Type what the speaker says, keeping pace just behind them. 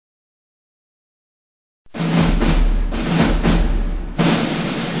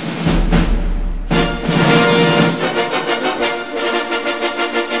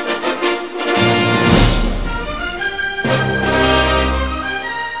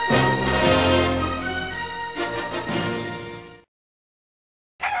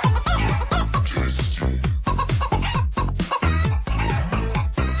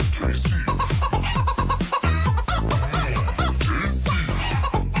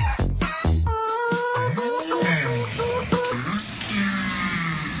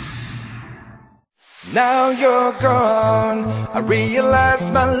Now you're gone, I realize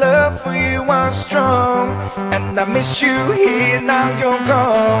my love for you was strong, and I miss you here, now you're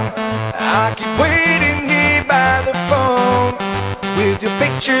gone. I keep waiting here by the phone, with your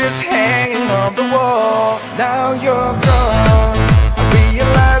pictures hanging on the wall. Now you're gone, I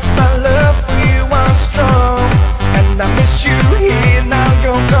realize my love for you was strong, and I miss you here, now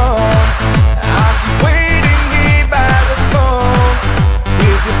you're gone. I keep waiting here by the phone,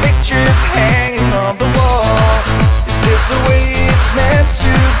 with your pictures hanging on the wall. Is this the way it's meant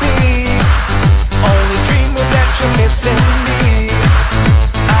to be? Only dreaming that you're missing me.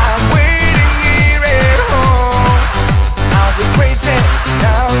 I'm waiting here at home, I'll be crazy,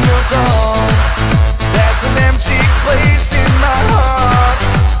 now you're gone. There's an empty place in my heart,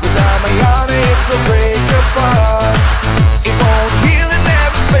 without my heart it will break apart. It won't heal and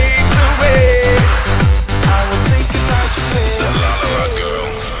never fades away. I will think about you later. The La La La girl,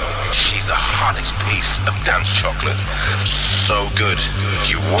 she's the hottest piece of dance chocolate. So good,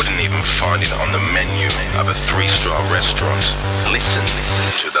 you wouldn't even find it on the menu of a 3-star restaurant. Listen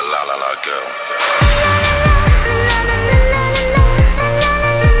to the La La La girl.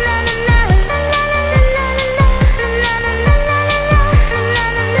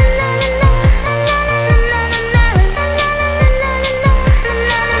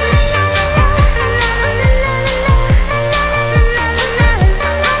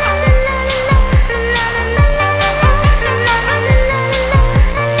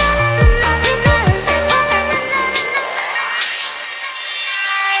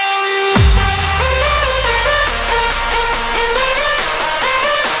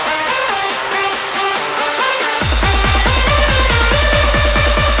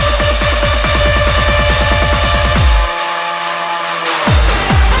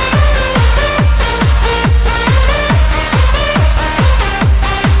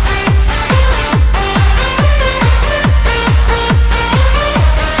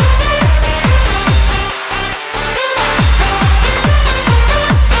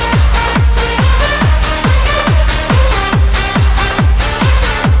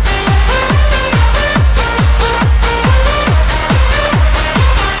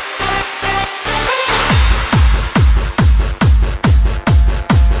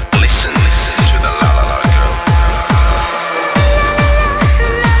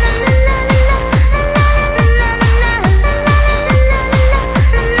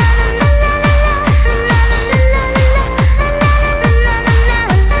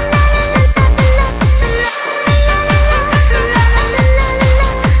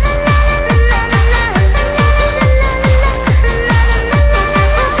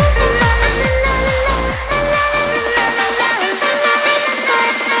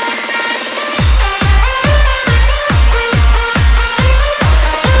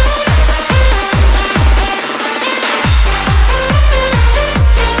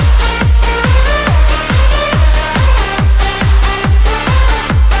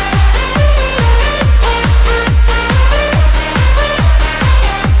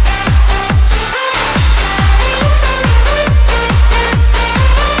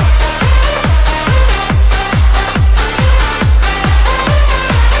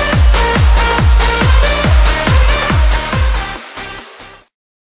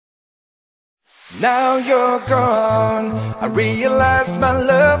 Now you're gone, I realize my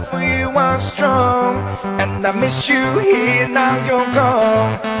love for you was strong, and I miss you here, now you're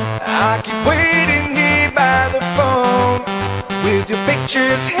gone. I keep waiting here by the phone, with your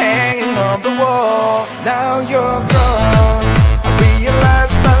pictures hanging on the wall. Now you're gone, I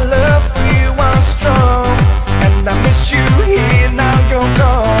realize my love for you was strong, and I miss you here, now you're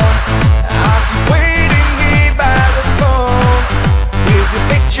gone. I keep waiting here by the phone, with your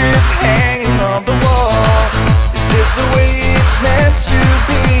pictures hanging on the wall. Is this the way it's meant to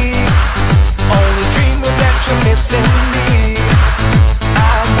be? Only dreaming that you're missing me.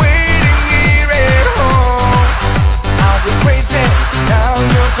 I'm waiting here at home, I'll be crazy, now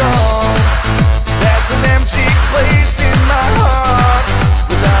you're gone. There's an empty place in my heart,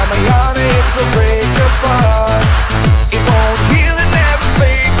 without my heart it will break apart. It won't heal and never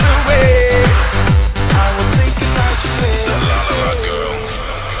fades away. I will think about you later. The La La La girl,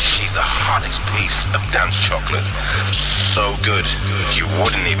 she's the hottest piece of dance chocolate. So good, you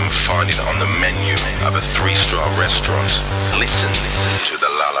wouldn't even find it on the menu of a 3-star restaurant. Listen to the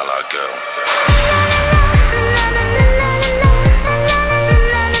La La La girl.